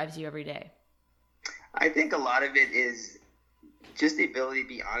you and drives you every day? I think a lot of it is just the ability to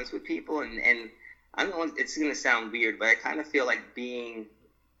be honest with people. And I don't know, it's going to sound weird, but I kind of feel like being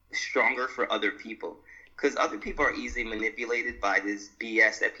stronger for other people. Because other people are easily manipulated by this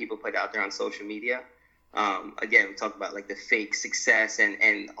BS that people put out there on social media. Again, we talk about like the fake success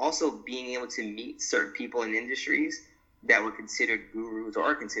and also being able to meet certain people in industries that were considered gurus or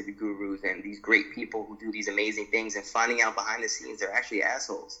are considered gurus, and these great people who do these amazing things, and finding out behind the scenes they're actually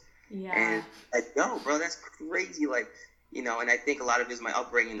assholes. Yeah. And like, no, bro, that's crazy. Like, and I think a lot of it is my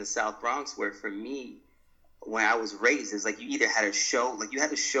upbringing in the South Bronx, where for me, when I was raised, it's like you either had to show, like you had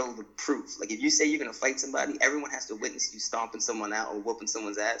to show the proof. Like if you say you're going to fight somebody, everyone has to witness you stomping someone out or whooping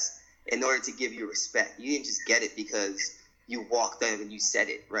someone's ass in order to give you respect. You didn't just get it because you walked in and you said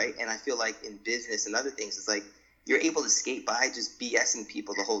it, right? And I feel like in business and other things, it's like you're able to skate by just BSing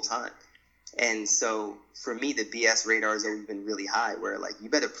people the whole time. And so for me, the BS radar has always been really high, where like you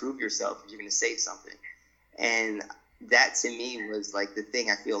better prove yourself if you're going to say something. And that to me was like the thing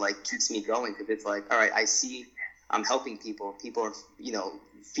I feel like keeps me going, because it's like, all right, I see I'm helping people. People are,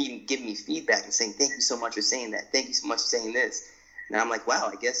 giving me feedback and saying, thank you so much for saying that. Thank you so much for saying this. And I'm like, wow,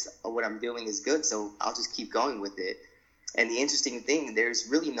 I guess what I'm doing is good. So I'll just keep going with it. And the interesting thing, there's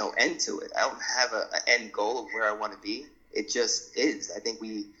really no end to it. I don't have an end goal of where I want to be. It just is. I think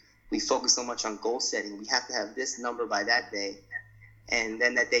we focus so much on goal setting. We have to have this number by that day. And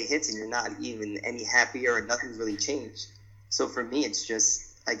then that day hits and you're not even any happier, or nothing's really changed. So for me, it's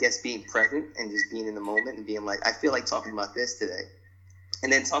just, I guess, being present and just being in the moment and being like, I feel like talking about this today.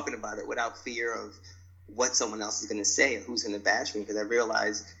 And then talking about it without fear of what someone else is going to say or who's going to bash me. Because I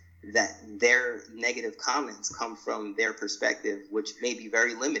realized that their negative comments come from their perspective, which may be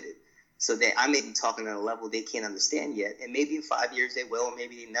very limited. So I may be talking at a level they can't understand yet. And maybe in 5 years they will, or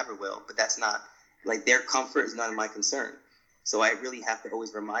maybe they never will. But that's not, like, their comfort is none of my concern. So I really have to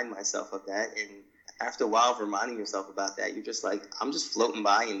always remind myself of that. And after a while of reminding yourself about that, you're just like, I'm just floating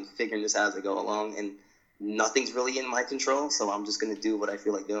by and figuring this out as I go along. And nothing's really in my control. So I'm just going to do what I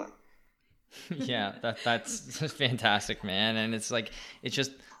feel like doing. Yeah, that's fantastic, man. And it's like, it's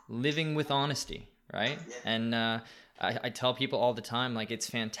just living with honesty, right? Yeah. And I tell people all the time, like, it's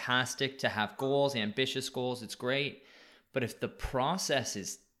fantastic to have goals, ambitious goals. It's great. But if the process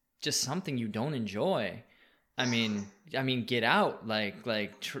is just something you don't enjoy, I mean, get out,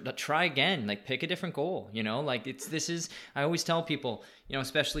 try again, like, pick a different goal, you know, like, I always tell people, you know,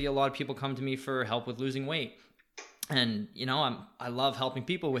 especially a lot of people come to me for help with losing weight. And, you know, I love helping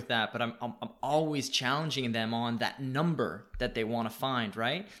people with that, but I'm always challenging them on that number that they want to find,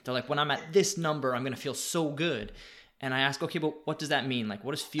 right? They're like, when I'm at this number, I'm going to feel so good. And I ask, okay, but what does that mean? Like,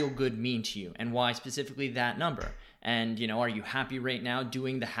 what does feel good mean to you? And why specifically that number? And, you know, are you happy right now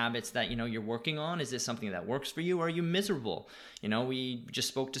doing the habits that, you know, you're working on? Is this something that works for you? Or are you miserable? You know, we just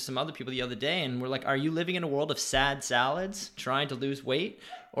spoke to some other people the other day and we're like, are you living in a world of sad salads trying to lose weight?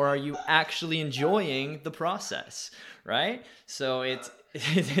 Or are you actually enjoying the process? Right? So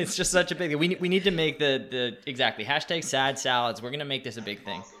it's just such a big thing. We need to make the exactly hashtag sad salads. We're going to make this a big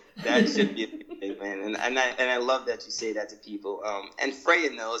thing. That should be a big thing, man. And I love that you say that to people. And Freya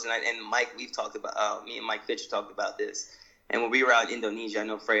knows, and Mike, we've talked about, me and Mike Fitch talked about this. And when we were out in Indonesia, I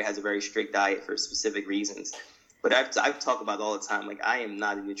know Freya has a very strict diet for specific reasons. But I've talked about all the time, like, I am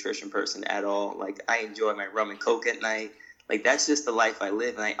not a nutrition person at all. Like, I enjoy my rum and Coke at night. Like, that's just the life I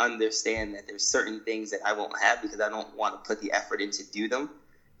live. And I understand that there's certain things that I won't have because I don't want to put the effort in to do them,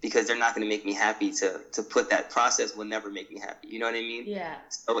 because they're not going to make me happy. To put that process will never make me happy. You know what I mean? Yeah.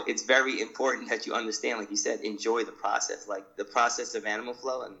 So it's very important that you understand, like you said, enjoy the process. Like, the process of Animal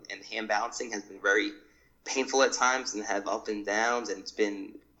Flow and hand balancing has been very painful at times and have up and downs. And it's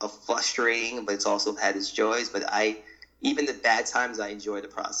been frustrating, but it's also had its joys. But even the bad times, I enjoy the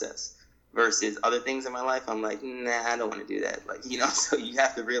process. Versus other things in my life, I'm like, nah, I don't want to do that. Like, you know, so you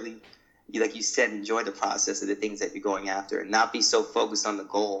have to really, like you said, enjoy the process of the things that you're going after and not be so focused on the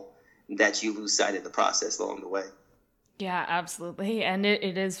goal that you lose sight of the process along the way. Yeah, absolutely. And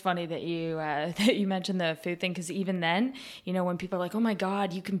it is funny that you mentioned the food thing, because even then, you know, when people are like, oh my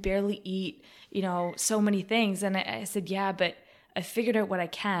God, you can barely eat, you know, so many things. And I said, yeah, but I figured out what I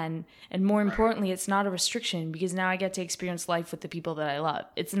can. And more importantly, it's not a restriction, because now I get to experience life with the people that I love.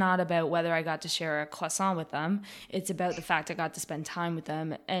 It's not about whether I got to share a croissant with them. It's about the fact I got to spend time with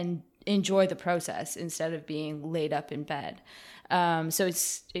them and enjoy the process instead of being laid up in bed. So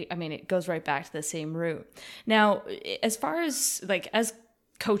it goes right back to the same root. Now, as far as, like, as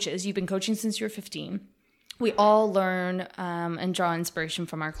coaches, you've been coaching since you were 15. We all learn and draw inspiration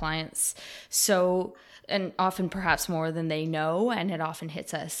from our clients. So, and often perhaps more than they know, and it often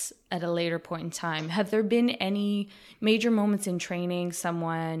hits us at a later point in time. Have there been any major moments in training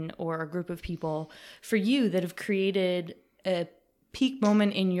someone or a group of people for you that have created a peak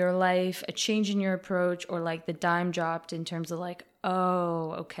moment in your life, a change in your approach, or like the dime dropped in terms of like,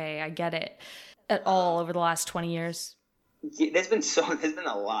 oh, okay, I get it, at all over the last 20 years? Yeah, there's been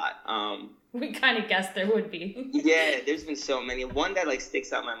a lot. We kind of guessed there would be. Yeah, there's been so many. One that like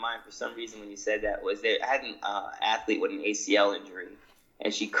sticks out in my mind for some reason when you said that was I had an athlete with an ACL injury,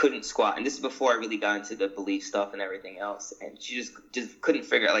 and she couldn't squat. And this is before I really got into the belief stuff and everything else. And she just couldn't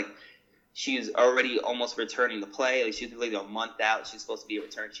figure out, like, she was already almost returning to play. Like, she was really a month out. She was supposed to be a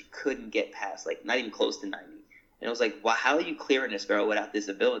return. She couldn't get past, like, not even close to 90. And it was like, wow, how are you clearing this girl without this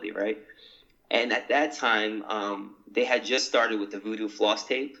ability, right? And at that time, they had just started with the Voodoo floss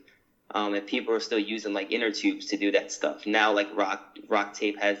tape. And people are still using, like, inner tubes to do that stuff. Now, like, rock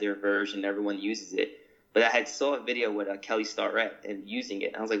tape has their version. Everyone uses it. But I saw a video with Kelly Starrett and using it.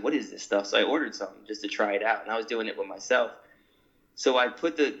 And I was like, what is this stuff? So I ordered some just to try it out. And I was doing it with myself. So I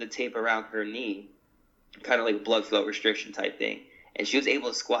put the tape around her knee, kind of like a blood flow restriction type thing. And she was able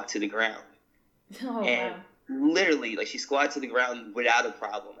to squat to the ground. Oh, and wow. Literally, like, she squatted to the ground without a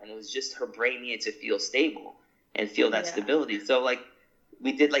problem. And it was just her brain needed to feel stable and feel that stability. So, like,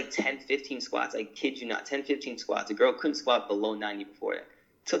 we did like 10, 15 squats. I kid you not, 10, 15 squats. A girl couldn't squat below 90 before that.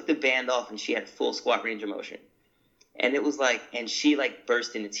 Took the band off and she had full squat range of motion. And it was like, and she like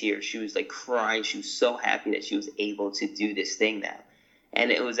burst into tears. She was like crying. She was so happy that she was able to do this thing now.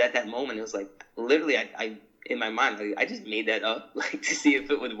 And it was at that moment, it was like, literally, I in my mind, I just made that up, like, to see if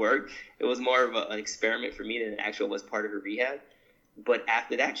it would work. It was more of an experiment for me than an actual was part of her rehab. But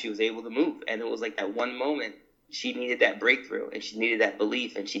after that, she was able to move. And it was like that one moment, she needed that breakthrough, and she needed that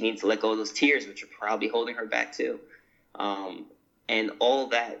belief, and she needed to let go of those tears, which are probably holding her back too. And all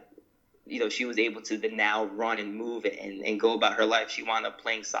that, she was able to then now run and move and go about her life. She wound up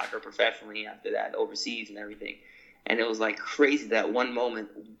playing soccer professionally after that, overseas and everything. And it was like crazy that one moment,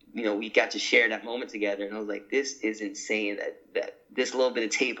 we got to share that moment together. And I was like, this is insane that this little bit of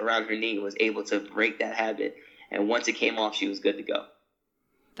tape around her knee was able to break that habit. And once it came off, she was good to go.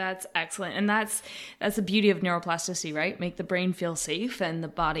 That's excellent. And that's the beauty of neuroplasticity, right? Make the brain feel safe and the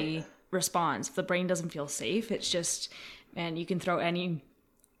body responds. If the brain doesn't feel safe, it's just, man, you can throw any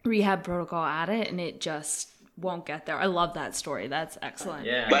rehab protocol at it and it just won't get there. I love that story. That's excellent.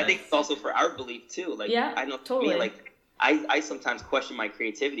 Yeah. But I think it's also for our belief too. Like, yeah, I know totally. Me, like I sometimes question my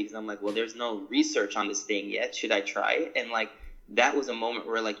creativity because I'm like, well, there's no research on this thing yet. Should I try it? And like, that was a moment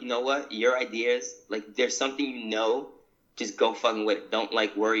where like, you know what? Your ideas, like there's something, just go fucking with it. Don't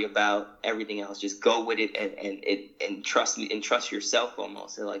like worry about everything else. Just go with it and trust me and trust yourself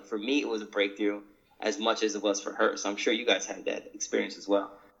almost. And like for me, it was a breakthrough as much as it was for her. So I'm sure you guys had that experience as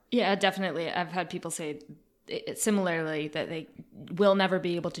well. Yeah, definitely. I've had people say similarly that they will never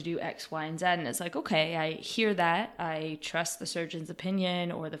be able to do X, Y, and Z. And it's like, okay, I hear that. I trust the surgeon's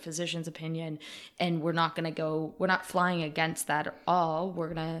opinion or the physician's opinion. And we're not flying against that at all.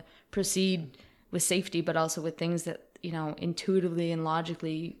 We're going to proceed with safety, but also with things that, intuitively and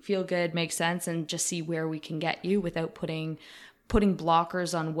logically feel good, make sense, and just see where we can get you without putting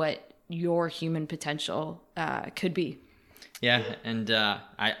blockers on what your human potential could be. Yeah, and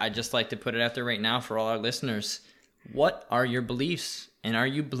I just like to put it out there right now for all our listeners. What are your beliefs? And are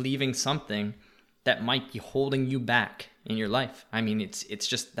you believing something that might be holding you back in your life? I mean, it's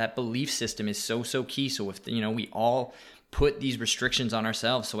just that belief system is so key. So if, we all put these restrictions on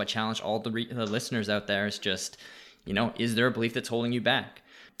ourselves. So I challenge all the listeners out there is just, is there a belief that's holding you back?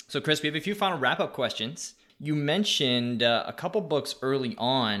 So Chris, we have a few final wrap-up questions. You mentioned a couple books early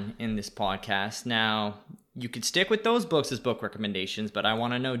on in this podcast. Now, you could stick with those books as book recommendations, but I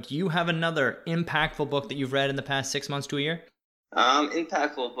want to know, do you have another impactful book that you've read in the past 6 months to a year?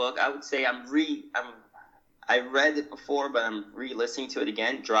 Impactful book, I would say I read it before, but I'm re-listening to it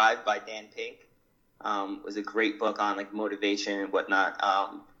again. Drive by Dan Pink was a great book on like motivation and whatnot.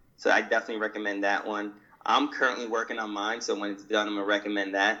 So I definitely recommend that one. I'm currently working on mine, so when it's done, I'm gonna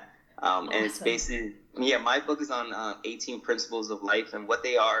recommend that. Awesome. And it's basically, my book is on 18 principles of life, and what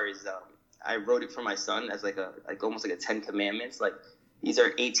they are is I wrote it for my son as almost like a 10 commandments. Like, these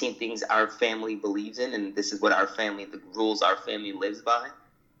are 18 things our family believes in, and this is what the rules our family lives by.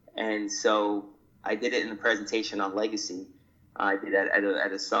 And so I did it in a presentation on legacy. I did that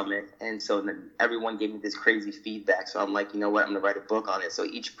at a summit, and so then everyone gave me this crazy feedback. So I'm like, you know what? I'm gonna write a book on it. So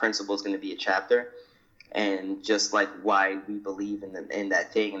each principle is gonna be a chapter, and just like why we believe in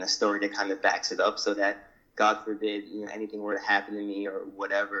that thing, and a story that kind of backs it up, so that God forbid, anything were to happen to me or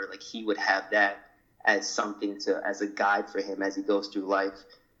whatever, like he would have that as something as a guide for him as he goes through life.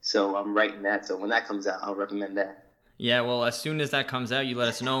 So I'm writing that. So when that comes out, I'll recommend that. Yeah, well, as soon as that comes out, you let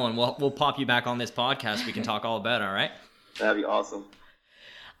us know, and we'll pop you back on this podcast. We can talk all about it, all right? That'd be awesome.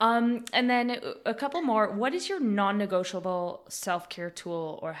 And then a couple more. What is your non-negotiable self-care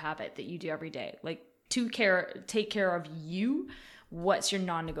tool or habit that you do every day? Like, to take care of you, what's your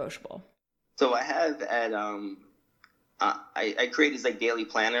non-negotiable? So I have I create this like daily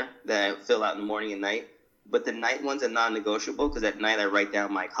planner that I fill out in the morning and night, but the night ones are non-negotiable because at night I write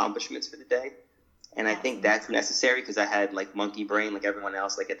down my accomplishments for the day. And I think that's necessary because I had like monkey brain like everyone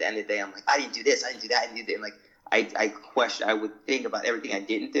else. Like at the end of the day, I'm like, I didn't do this, I didn't do that, I didn't do that. And like I would think about everything I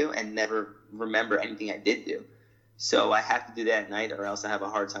didn't do and never remember anything I did do. So I have to do that at night, or else I have a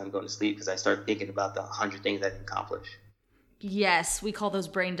hard time going to sleep because I start thinking about the 100 things I didn't accomplish. Yes, we call those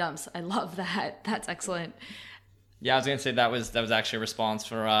brain dumps. I love that. That's excellent. Yeah, I was going to say that was actually a response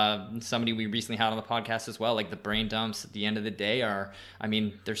for somebody we recently had on the podcast as well. Like, the brain dumps at the end of the day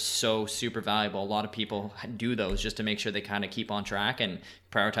they're so super valuable. A lot of people do those just to make sure they kind of keep on track and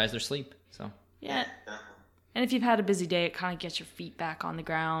prioritize their sleep. So yeah. And if you've had a busy day, it kind of gets your feet back on the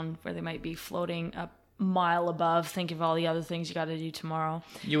ground where they might be floating up mile above, thinking of all the other things you got to do tomorrow.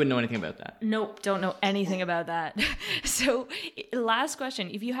 You wouldn't know anything about that. Nope, don't know anything about that. So last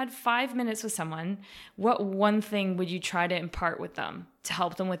question, if you had 5 minutes with someone, what one thing would you try to impart with them to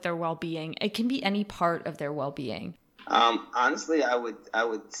help them with their well-being? It can be any part of their well-being. Honestly, I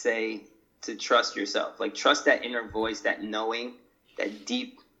would say to trust yourself. Like, trust that inner voice, that knowing, that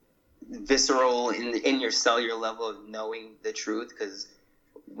deep visceral in your cellular level of knowing the truth, because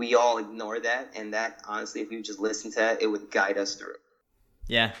we all ignore that, and that honestly, if we just listen to that, it would guide us through.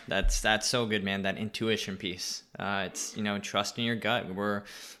 Yeah, that's so good, man. That intuition piece. It's, trusting your gut.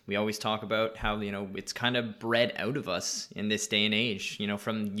 We always talk about how, it's kind of bred out of us in this day and age.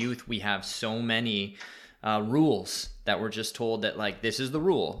 From youth, we have so many rules that we're just told that, like, this is the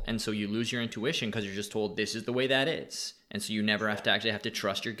rule. And so you lose your intuition because you're just told this is the way that is. And so you never have to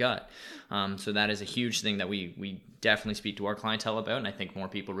trust your gut. So that is a huge thing that we definitely speak to our clientele about. And I think more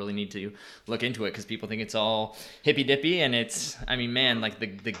people really need to look into it, because people think it's all hippy dippy. And it's, like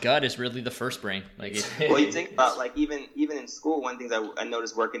the gut is really the first brain. Like, well, you think about, like, even in school, one thing I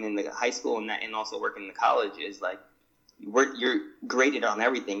noticed working in the high school and also working in the college is, like, you're graded on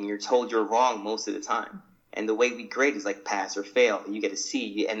everything. You're told you're wrong most of the time. And the way we grade is like pass or fail. You get a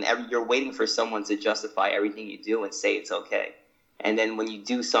C, and you're waiting for someone to justify everything you do and say it's okay. And then when you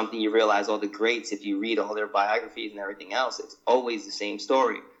do something, you realize all the greats, if you read all their biographies and everything else, it's always the same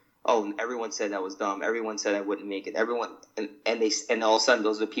story. Oh, everyone said that was dumb. Everyone said I wouldn't make it. Everyone, and all of a sudden,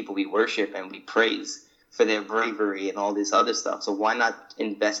 those are the people we worship and we praise for their bravery and all this other stuff. So why not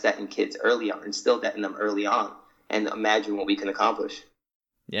invest that in kids early on, instill that in them early on, and imagine what we can accomplish?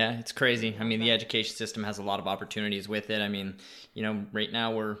 Yeah, it's crazy. The education system has a lot of opportunities with it. Right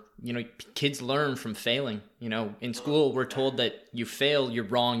now kids learn from failing. In school, we're told that you fail, you're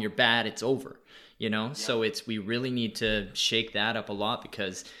wrong, you're bad, it's over. So we really need to shake that up a lot,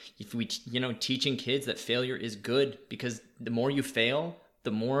 because if we, teaching kids that failure is good, because the more you fail,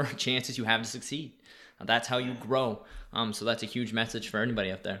 the more chances you have to succeed. That's how you grow. So that's a huge message for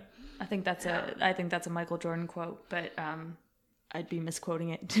anybody out there. I think that's a Michael Jordan quote, but I'd be misquoting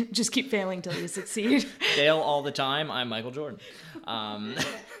it. Just keep failing till you succeed. Fail all the time. I'm Michael Jordan.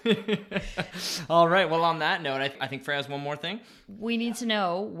 All right. Well, on that note, I think Freya has one more thing. We need to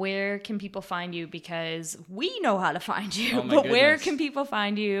know, where can people find you? Because we know how to find you, but goodness. Where can people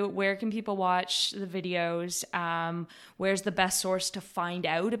find you? Where can people watch the videos? Where's the best source to find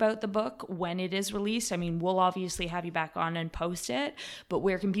out about the book when it is released? We'll obviously have you back on and post it, but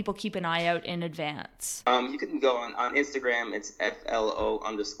where can people keep an eye out in advance? You can go on Instagram. It's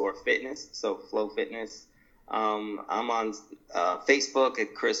FLO_fitness. So Flow Fitness. I'm on Facebook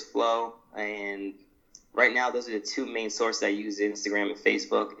at Chris Flow, and right now those are the two main sources I use: Instagram and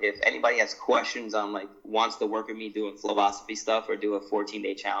Facebook. If anybody has questions on, like, wants to work with me doing Flowosophy stuff or do a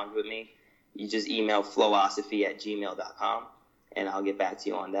 14-day challenge with me, you just email flowosophy@gmail.com and I'll get back to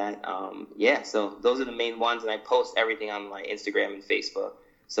you on that. So those are the main ones, and I post everything on my Instagram and Facebook.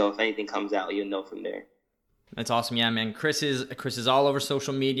 So if anything comes out, you'll know from there. That's awesome. Yeah, man. Chris is all over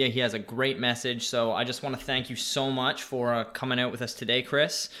social media. He has a great message. So I just want to thank you so much for coming out with us today,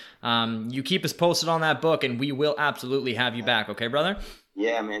 Chris. You keep us posted on that book, and we will absolutely have you back. Okay, brother?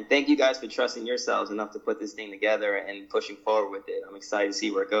 Yeah, man. Thank you guys for trusting yourselves enough to put this thing together and pushing forward with it. I'm excited to see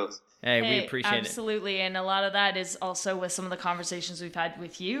where it goes. Hey, we appreciate it. Absolutely. And a lot of that is also with some of the conversations we've had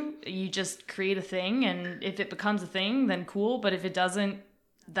with you. You just create a thing, and if it becomes a thing, then cool. But if it doesn't,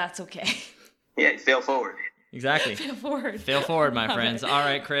 that's okay. Yeah, fail forward. Exactly. Fail forward, my friends. All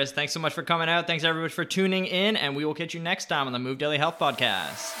right, Chris, thanks so much for coming out. Thanks, everybody, for tuning in, and we will catch you next time on the Move Daily Health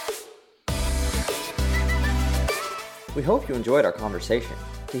Podcast. We hope you enjoyed our conversation.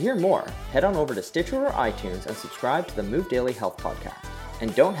 To hear more, head on over to Stitcher or iTunes and subscribe to the Move Daily Health Podcast.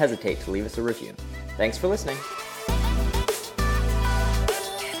 And don't hesitate to leave us a review. Thanks for listening.